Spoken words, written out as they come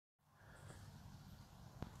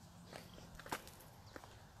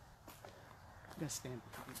gonna stand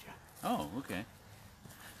behind you. Oh, okay.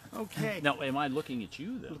 Okay. Now, am I looking at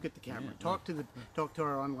you, though? Look at the camera. Yeah. Talk to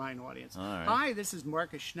our online audience. All right. Hi, this is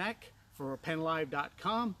Marcus Schneck for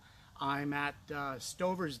PennLive.com. I'm at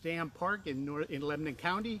Stover's Dam Park in Lebanon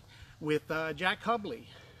County with Jack Hubley.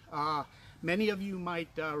 Many of you might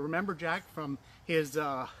remember Jack from his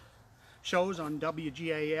shows on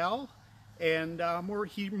WGAL, and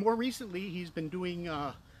more recently he's been doing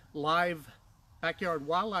live backyard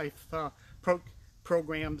wildlife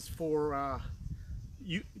programs for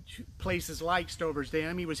places like Stover's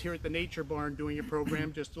Dam. He was here at the Nature Barn doing a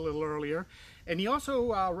program just a little earlier, and he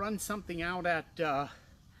also runs something out at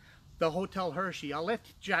the Hotel Hershey. I'll let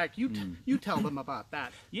Jack, you tell them about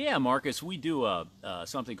that. Yeah, Marcus, we do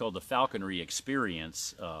something called the Falconry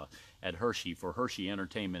Experience at Hershey for Hershey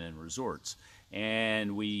Entertainment and Resorts.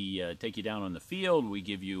 And we take you down on the field. We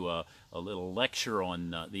give you a little lecture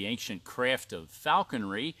on the ancient craft of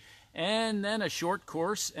falconry, and then a short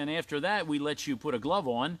course. And after that, we let you put a glove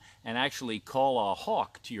on and actually call a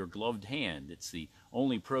hawk to your gloved hand. It's the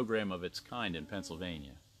only program of its kind in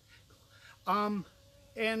Pennsylvania. And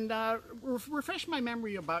refresh my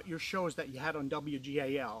memory about your shows that you had on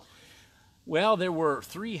WGAL. Well, there were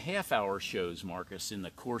 3 half-hour shows, Marcus, in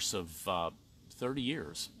the course of 30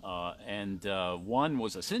 years. And one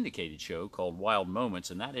was a syndicated show called Wild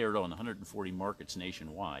Moments, and that aired on 140 markets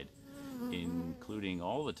nationwide, including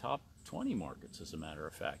all the top 20 markets, as a matter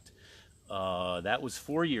of fact. That was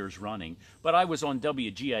 4 years running. But I was on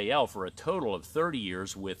WGAL for a total of 30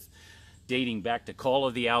 years, with dating back to Call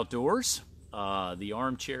of the Outdoors, the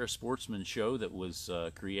armchair sportsman show that was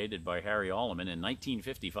created by Harry Alleman in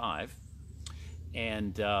 1955.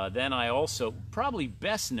 And then I also, probably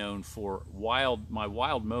best known for my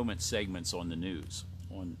Wild Moment segments on the news,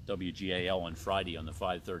 on WGAL on Friday on the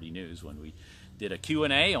 5:30 news, when we did a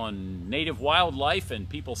Q&A on native wildlife, and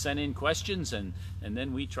people sent in questions, and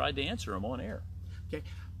then we tried to answer them on air. Okay.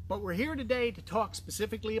 But we're here today to talk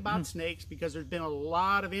specifically about snakes, because there's been a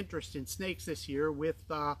lot of interest in snakes this year with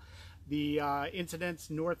the incidents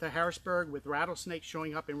north of Harrisburg with rattlesnakes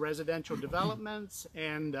showing up in residential developments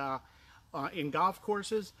and in golf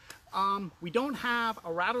courses. We don't have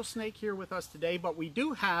a rattlesnake here with us today, but we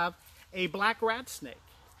do have a black rat snake,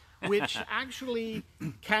 which actually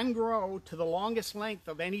can grow to the longest length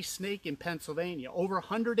of any snake in Pennsylvania, over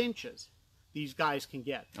 100 inches. These guys can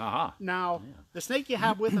get. Now, the snake you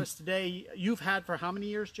have with us today, you've had for how many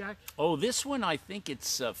years, Jack? Oh, this one, I think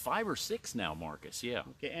it's 5 or 6 now, Marcus. Yeah.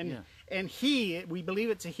 Okay, and he, we believe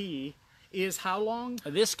it's a he, is how long?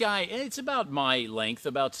 This guy, it's about my length,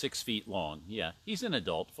 about 6 feet long. Yeah, he's an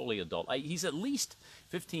adult, fully adult. He's at least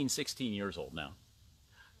 15, 16 years old now.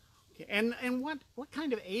 Okay, and what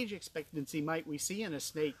kind of age expectancy might we see in a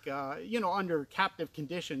snake, you know, under captive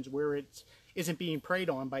conditions where it isn't being preyed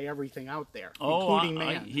on by everything out there, including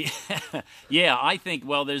man? Yeah, I think,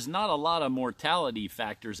 well, there's not a lot of mortality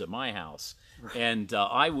factors at my house. Right. And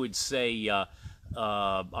I would say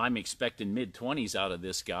I'm expecting mid-20s out of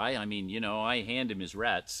this guy. I mean, you know, I hand him his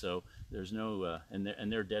rats, so there's no,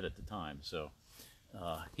 and they're dead at the time. So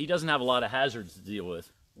he doesn't have a lot of hazards to deal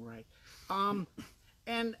with. Right.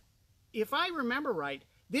 And if I remember right,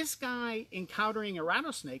 this guy encountering a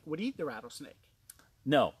rattlesnake would eat the rattlesnake.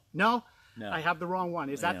 No. No? No. I have the wrong one.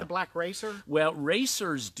 Is that the black racer? Well,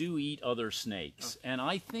 racers do eat other snakes, and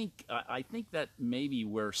I think that may be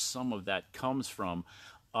where some of that comes from.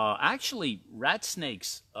 Actually, rat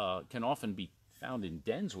snakes can often be found in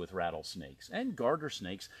dens with rattlesnakes, and garter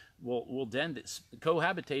snakes will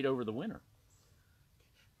cohabitate over the winter.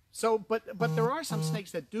 So, but there are some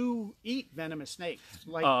snakes that do eat venomous snakes,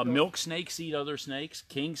 like milk snakes eat other snakes,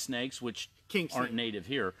 king snakes, which aren't native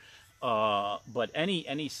here. But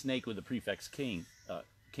any snake with the prefix king,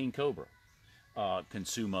 king cobra,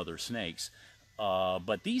 consume other snakes.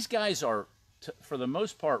 But these guys are, for the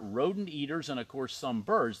most part, rodent eaters, and of course some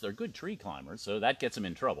birds. They're good tree climbers, so that gets them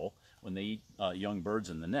in trouble when they eat young birds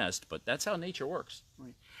in the nest. But that's how nature works.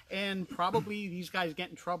 Right. And probably these guys get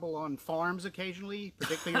in trouble on farms occasionally,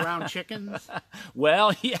 particularly around chickens.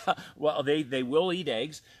 Well, yeah. Well, they will eat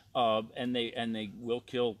eggs, and they will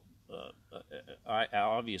kill. I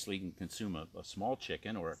obviously can consume a small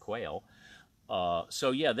chicken or a quail.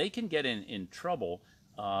 So yeah, they can get in trouble,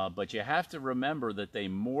 but you have to remember that they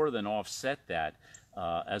more than offset that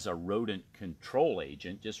as a rodent control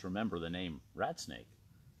agent. Just remember the name rat snake.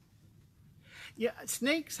 Yeah,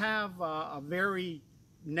 snakes have a very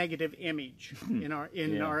negative image in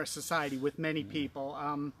our society with many people.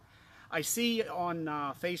 I see on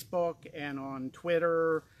Facebook and on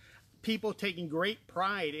Twitter people taking great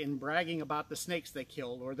pride in bragging about the snakes they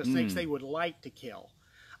killed or the snakes they would like to kill.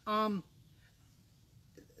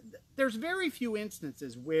 there's very few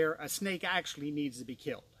instances where a snake actually needs to be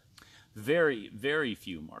killed. Very, very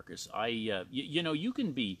few, Marcus. You know, you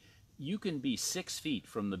can be 6 feet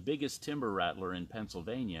from the biggest timber rattler in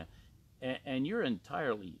Pennsylvania, and you're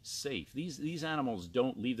entirely safe. These animals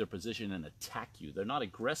don't leave their position and attack you. They're not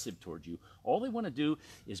aggressive towards you. All they want to do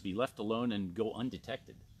is be left alone and go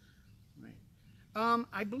undetected. Right.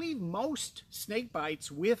 I believe most snake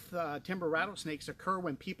bites with timber rattlesnakes occur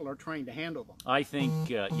when people are trying to handle them. I think,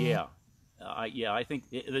 yeah. I think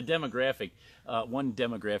the demographic, one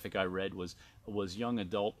demographic I read was young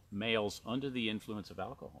adult males under the influence of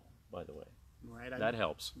alcohol, by the way. Right. That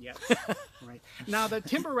helps. Yes. Right. Now, the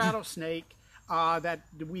timber rattlesnake that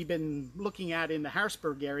we've been looking at in the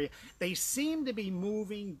Harrisburg area, they seem to be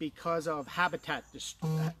moving because of habitat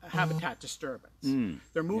disturbance.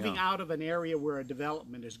 They're moving out of an area where a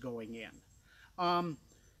development is going in.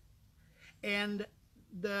 And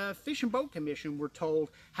the Fish and Boat Commission, we're told,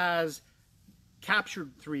 has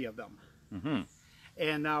captured 3 of them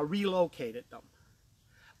and relocated them.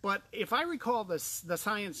 But if I recall the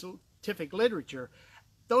scientific literature,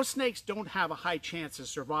 those snakes don't have a high chance of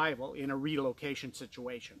survival in a relocation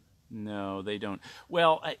situation. No, they don't.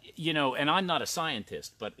 Well, you know, and I'm not a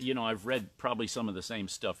scientist, but, you know, I've read probably some of the same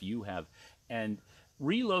stuff you have. And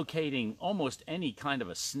relocating almost any kind of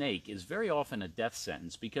a snake is very often a death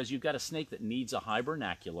sentence, because you've got a snake that needs a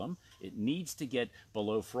hibernaculum. It needs to get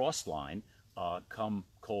below frost line come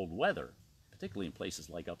cold weather, particularly in places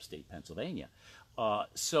like upstate Pennsylvania.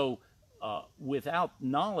 Without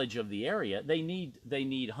knowledge of the area, they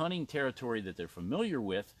need hunting territory that they're familiar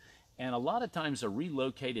with, and a lot of times a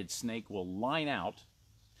relocated snake will line out,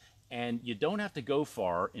 and you don't have to go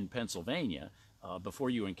far in Pennsylvania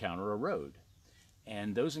before you encounter a road.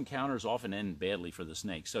 And those encounters often end badly for the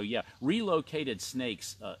snake. So yeah, relocating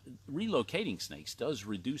snakes does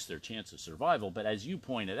reduce their chance of survival, but as you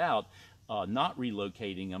pointed out, not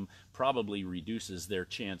relocating them probably reduces their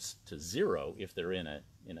chance to 0 if they're in a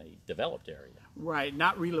developed area. Right,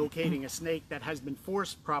 not relocating a snake that has been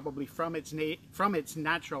forced probably from its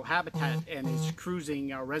natural habitat and is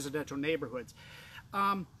cruising residential neighborhoods.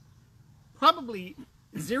 Probably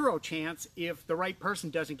 0 chance if the right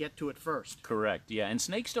person doesn't get to it first. Correct. Yeah, and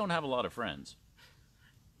snakes don't have a lot of friends.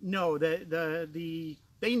 No, they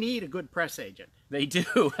need a good press agent. They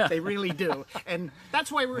do. They really do, and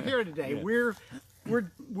that's why we're here today. Yeah.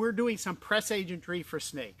 We're doing some press agentry for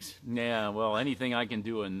snakes. Yeah, well, anything I can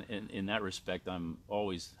do in that respect, I'm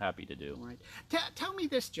always happy to do. Right. Tell me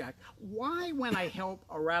this, Jack. Why, when I help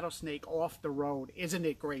a rattlesnake off the road, isn't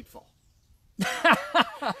it grateful?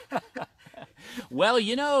 Well,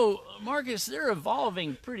 you know, Marcus, they're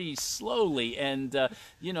evolving pretty slowly, and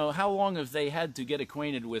you know, how long have they had to get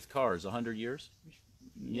acquainted with cars? 100 years?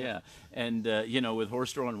 Yeah, and you know, with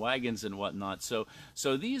horse-drawn wagons and whatnot. So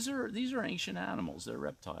these are ancient animals. They're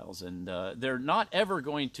reptiles, and they're not ever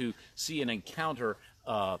going to see an encounter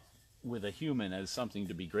with a human as something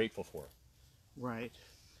to be grateful for. Right.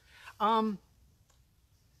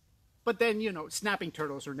 But then, you know, snapping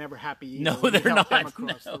turtles are never happy either. No, when they're you help not. them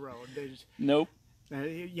across the road. Nope.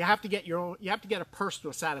 You have to get a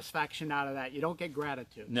personal satisfaction out of that. You don't get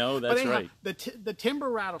gratitude. No, that's anyhow, right. The timber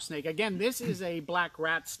rattlesnake, again, this is a black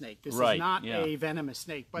rat snake. This Right, is not yeah. a venomous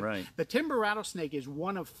snake. But Right. the timber rattlesnake is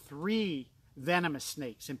one of 3 venomous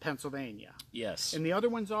snakes in Pennsylvania. Yes. And the other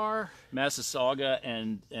ones are? Massasauga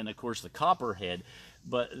and of course the copperhead.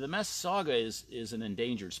 But the Massasauga is an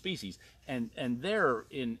endangered species, and they're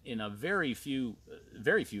in a very few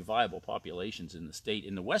viable populations in the state.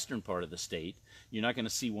 In the western part of the state, you're not going to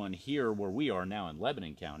see one here where we are now in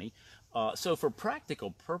Lebanon County. So for practical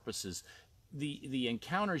purposes, the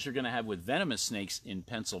encounters you're going to have with venomous snakes in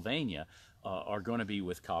Pennsylvania are going to be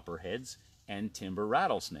with copperheads and timber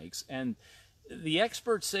rattlesnakes. And the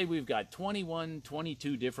experts say we've got 21,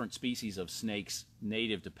 22 different species of snakes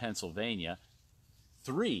native to Pennsylvania,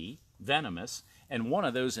 3 venomous, and 1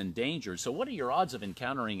 of those endangered. So what are your odds of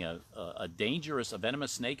encountering a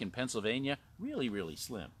venomous snake in Pennsylvania? Really, really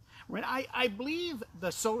slim. Right. I believe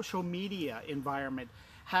the social media environment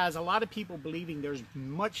has a lot of people believing there's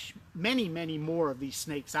many more of these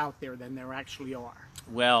snakes out there than there actually are.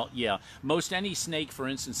 Well, yeah. Most any snake, for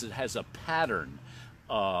instance, that has a pattern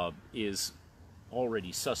is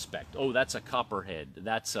already suspect. Oh, that's a copperhead.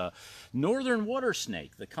 That's a northern water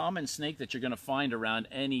snake. The common snake that you're going to find around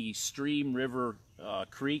any stream, river,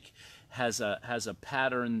 creek has a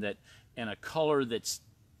pattern that and a color that's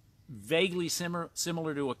vaguely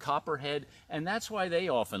similar to a copperhead, and that's why they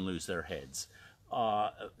often lose their heads.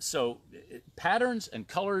 So patterns and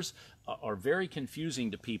colors are very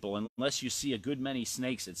confusing to people. Unless you see a good many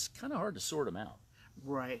snakes, it's kind of hard to sort them out.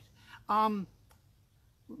 Right.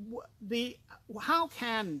 How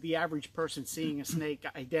can the average person seeing a snake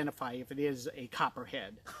identify if it is a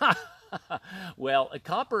copperhead? Well,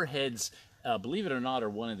 copperheads, believe it or not, are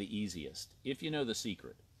one of the easiest, if you know the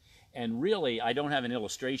secret. And really, I don't have an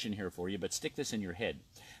illustration here for you, but stick this in your head.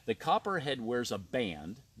 The copperhead wears a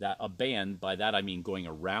band. By that I mean going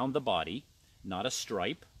around the body, not a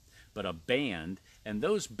stripe, but a band. And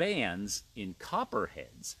those bands in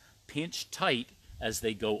copperheads pinch tight as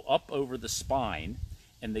they go up over the spine,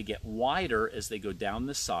 and they get wider as they go down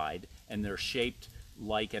the side, and they're shaped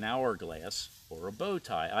like an hourglass or a bow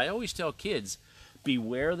tie. I always tell kids,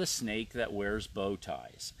 beware the snake that wears bow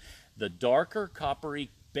ties. The darker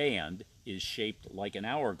coppery band is shaped like an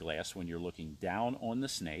hourglass when you're looking down on the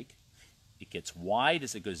snake. It gets wide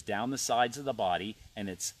as it goes down the sides of the body, and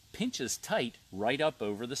it pinches tight right up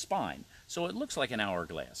over the spine. So it looks like an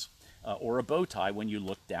hourglass. Or a bow tie when you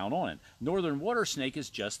look down on it. Northern water snake is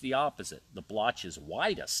just the opposite. The blotch is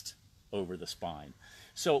widest over the spine.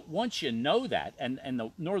 So once you know that, and the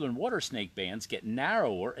northern water snake bands get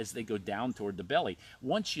narrower as they go down toward the belly.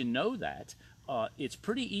 Once you know that, it's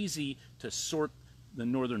pretty easy to sort the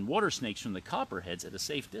northern water snakes from the copperheads at a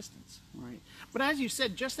safe distance. Right. But as you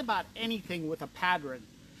said, just about anything with a pattern,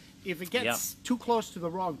 if it gets too close to the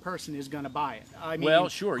wrong person, is going to buy it. I mean, well,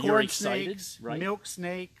 sure, you're corn excited, snakes, right? Milk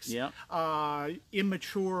snakes, Yeah.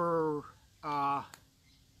 Immature.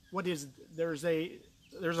 There's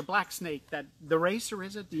a black snake that the racer,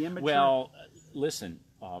 is it the immature? Well, listen,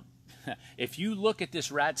 if you look at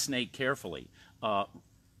this rat snake carefully,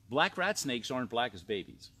 black rat snakes aren't black as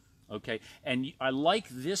babies. Okay, and I like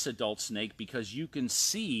this adult snake because you can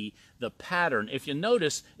see the pattern. If you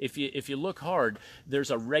notice, if you look hard, there's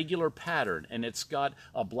a regular pattern, and it's got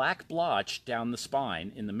a black blotch down the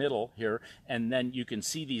spine in the middle here, and then you can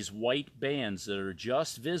see these white bands that are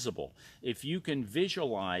just visible. If you can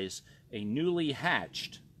visualize a newly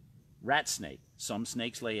hatched rat snake, some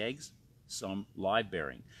snakes lay eggs, some live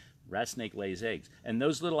bearing. Rat snake lays eggs, and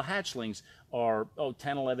those little hatchlings are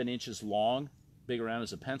 10, 11 inches long, big around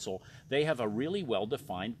as a pencil. They have a really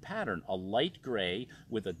well-defined pattern, a light gray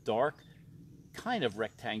with a dark kind of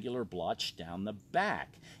rectangular blotch down the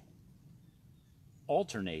back,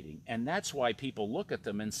 alternating. And that's why people look at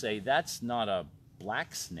them and say, that's not a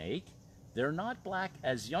black snake. They're not black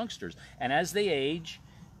as youngsters. And as they age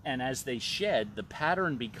and as they shed, the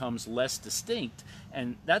pattern becomes less distinct.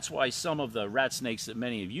 And that's why some of the rat snakes that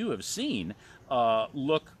many of you have seen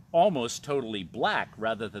look almost totally black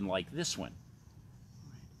rather than like this one.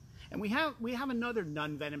 And we have another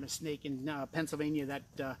non-venomous snake in Pennsylvania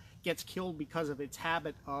that gets killed because of its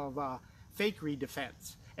habit of fakery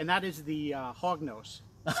defense, and that is the hognose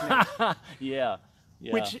snake. Yeah.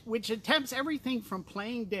 Which attempts everything from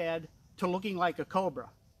playing dead to looking like a cobra.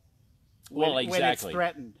 Well, when it's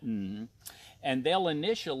threatened. Mm-hmm. And they'll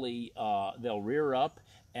initially they'll rear up,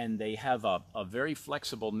 and they have a very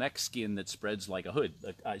flexible neck skin that spreads like a hood,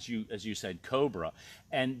 as you said, cobra,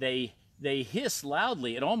 and they hiss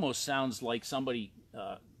loudly. It almost sounds like somebody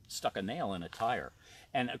stuck a nail in a tire.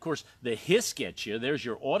 And of course, the hiss gets you. There's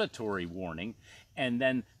your auditory warning. And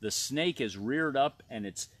then the snake is reared up, and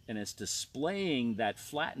it's displaying that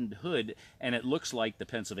flattened hood, and it looks like the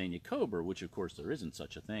Pennsylvania cobra, which of course there isn't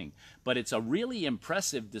such a thing. But it's a really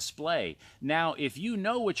impressive display. Now, if you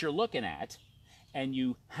know what you're looking at, and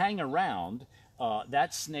you hang around,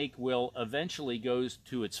 that snake will eventually go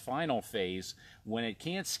to its final phase. When it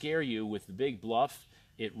can't scare you with the big bluff,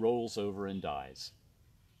 it rolls over and dies,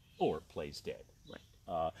 or plays dead.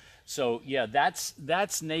 Right. So yeah,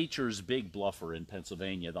 that's nature's big bluffer in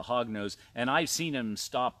Pennsylvania, the hognose, and I've seen him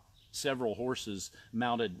stop several horses,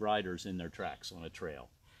 mounted riders in their tracks on a trail.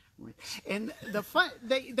 And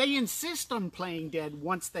they insist on playing dead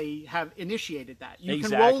once they have initiated that. You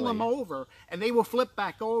Exactly. can roll them over, and they will flip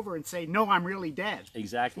back over and say, "No, I'm really dead.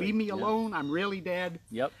 Exactly. Leave me alone. I'm really dedead.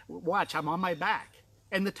 Yep. Watch, I'm on my back."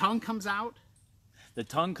 And the tongue comes out. The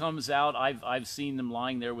tongue comes out. I've seen them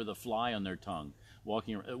lying there with a fly on their tongue,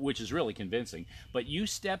 walking, which is really convincing. But you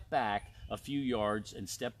step back a few yards and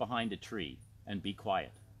step behind a tree and be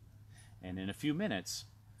quiet. And in a few minutes,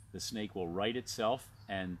 the snake will right itself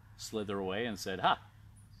and slither away and said, "Ha,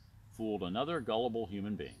 fooled another gullible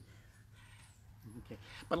human being." Okay.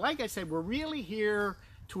 But like I said, we're really here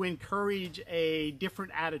to encourage a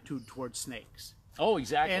different attitude towards snakes. Oh,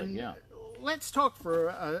 exactly, And yeah. let's talk for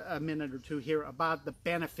a minute or two here about the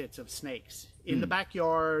benefits of snakes in the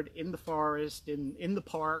backyard, in the forest, in the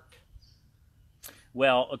park.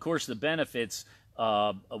 Well, of course, the benefits,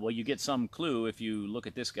 well, you get some clue if you look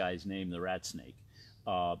at this guy's name, the rat snake.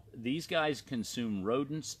 These guys consume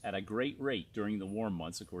rodents at a great rate during the warm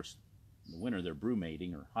months. Of course, in the winter, they're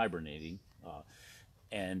brumating or hibernating.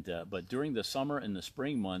 But during the summer and the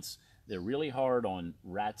spring months, they're really hard on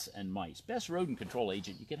rats and mice. Best rodent control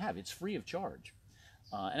agent you can have. It's free of charge.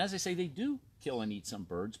 And as I say, they do kill and eat some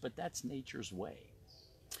birds, but that's nature's way.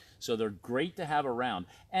 So they're great to have around.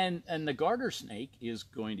 And the garter snake is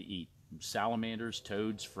going to eat salamanders,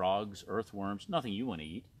 toads, frogs, earthworms, nothing you want to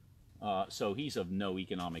eat. So he's of no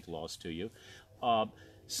economic loss to you.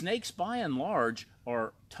 Snakes, by and large,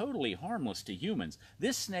 are totally harmless to humans.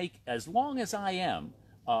 This snake, as long as I am,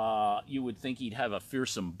 you would think he'd have a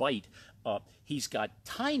fearsome bite. He's got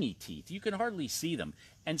tiny teeth. You can hardly see them.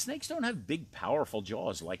 And snakes don't have big, powerful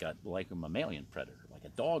jaws like a mammalian predator, like a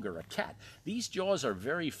dog or a cat. These jaws are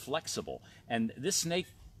very flexible. And this snake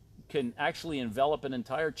can actually envelop an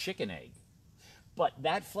entire chicken egg. But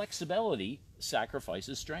that flexibility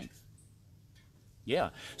sacrifices strength.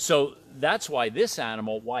 Yeah, so that's why this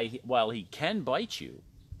animal, while he can bite you,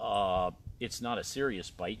 it's not a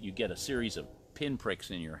serious bite. You get a series of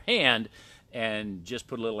pinpricks in your hand and just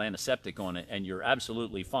put a little antiseptic on it and you're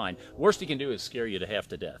absolutely fine. Worst he can do is scare you to half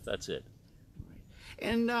to death. That's it.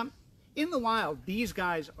 And in the wild, these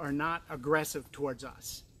guys are not aggressive towards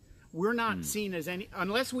us. We're not seen as any,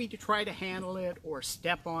 unless we try to handle it or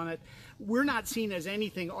step on it, we're not seen as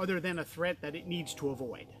anything other than a threat that it needs to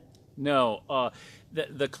avoid. No,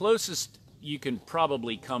 the closest you can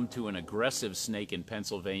probably come to an aggressive snake in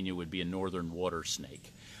Pennsylvania would be a northern water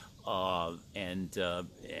snake.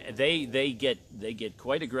 They get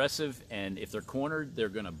quite aggressive, and if they're cornered, they're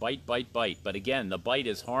going to bite. But again, the bite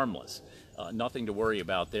is harmless. Nothing to worry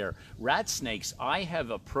about there. Rat snakes, I have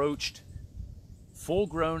approached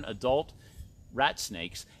full-grown adult rat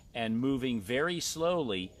snakes and moving very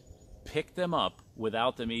slowly, pick them up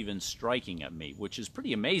without them even striking at me, which is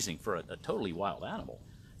pretty amazing for a totally wild animal.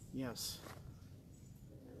 Yes.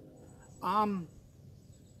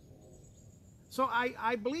 So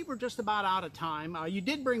I believe we're just about out of time. You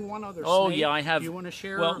did bring one other snake. Oh yeah, I have. Do you want to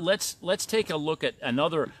share? Well, let's take a look at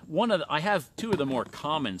another one of. I have two of the more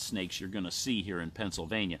common snakes you're going to see here in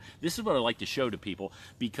Pennsylvania. This is what I like to show to people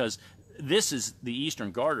because this is the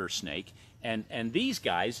eastern garter snake, and these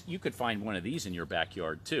guys, you could find one of these in your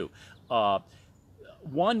backyard too.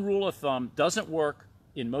 One rule of thumb, doesn't work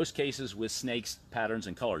in most cases with snakes, patterns,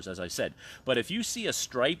 and colors, as I said. But if you see a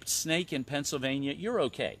striped snake in Pennsylvania, you're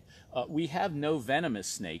okay. We have no venomous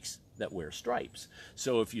snakes that wear stripes.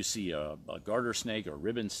 So if you see a garter snake, a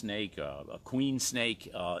ribbon snake, a queen snake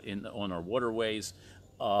on our waterways,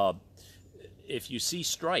 if you see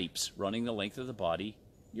stripes running the length of the body,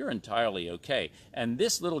 you're entirely okay. And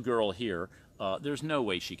this little girl here, there's no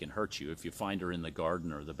way she can hurt you if you find her in the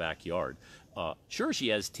garden or the backyard. Sure, she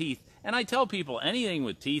has teeth, and I tell people anything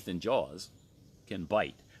with teeth and jaws can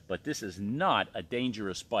bite, but this is not a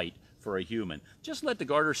dangerous bite for a human. Just let the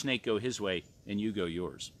garter snake go his way, and you go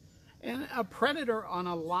yours. And a predator on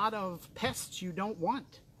a lot of pests you don't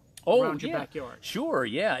want around your backyard. Sure,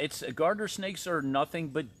 yeah. Garter snakes are nothing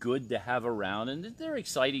but good to have around, and they're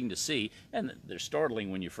exciting to see, and they're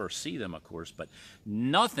startling when you first see them, of course, but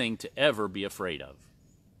nothing to ever be afraid of.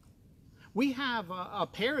 We have a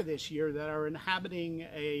pair this year that are inhabiting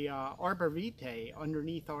a arbor vitae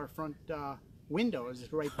underneath our front windows,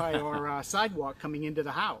 right by our sidewalk coming into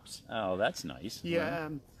the house. Oh, that's nice. Yeah,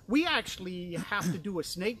 we actually have to do a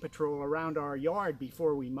snake patrol around our yard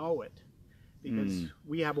before we mow it, because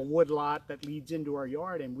we have a wood lot that leads into our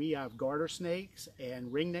yard, and we have garter snakes and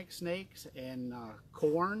ringneck snakes and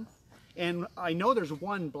corn, and I know there's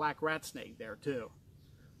one black rat snake there too.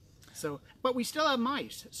 So, but we still have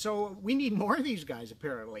mice, so we need more of these guys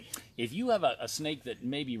apparently. If you have a snake that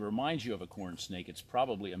maybe reminds you of a corn snake, it's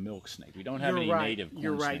probably a milk snake. We don't have any native corn snakes.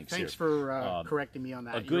 You're right. Thanks for correcting me on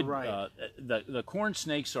that. You're right. The corn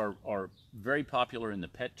snakes are very popular in the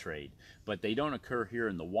pet trade, but they don't occur here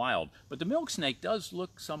in the wild. But the milk snake does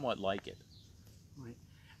look somewhat like it. Right.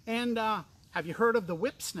 And have you heard of the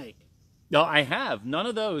whip snake? No, I have. None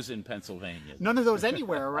of those in Pennsylvania. None of those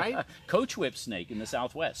anywhere, right? Coach whip snake in the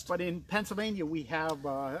Southwest. But in Pennsylvania, we have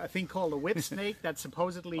a thing called a whip snake that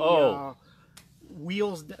supposedly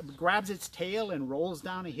grabs its tail and rolls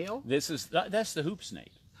down a hill. That's the hoop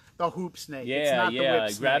snake. The hoop snake. Yeah, it's not the whip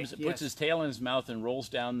it snake. puts his tail in his mouth and rolls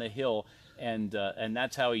down the hill, and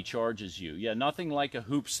that's how he charges you. Yeah, nothing like a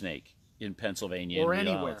hoop snake in Pennsylvania or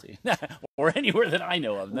anywhere. Or anywhere that I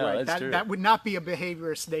know of. No, right. that's true. That would not be a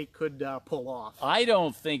behavior a snake could pull off. I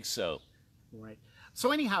don't think so. Right.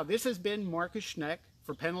 So anyhow, this has been Marcus Schneck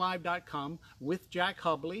for PennLive.com with Jack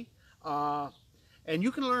Hubley. And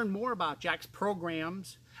you can learn more about Jack's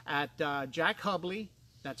programs at Jack Hubley,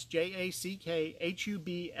 that's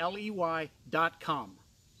JACKHUBLEY.com.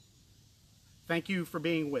 Thank you for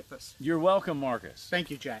being with us. You're welcome, Marcus.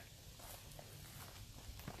 Thank you, Jack.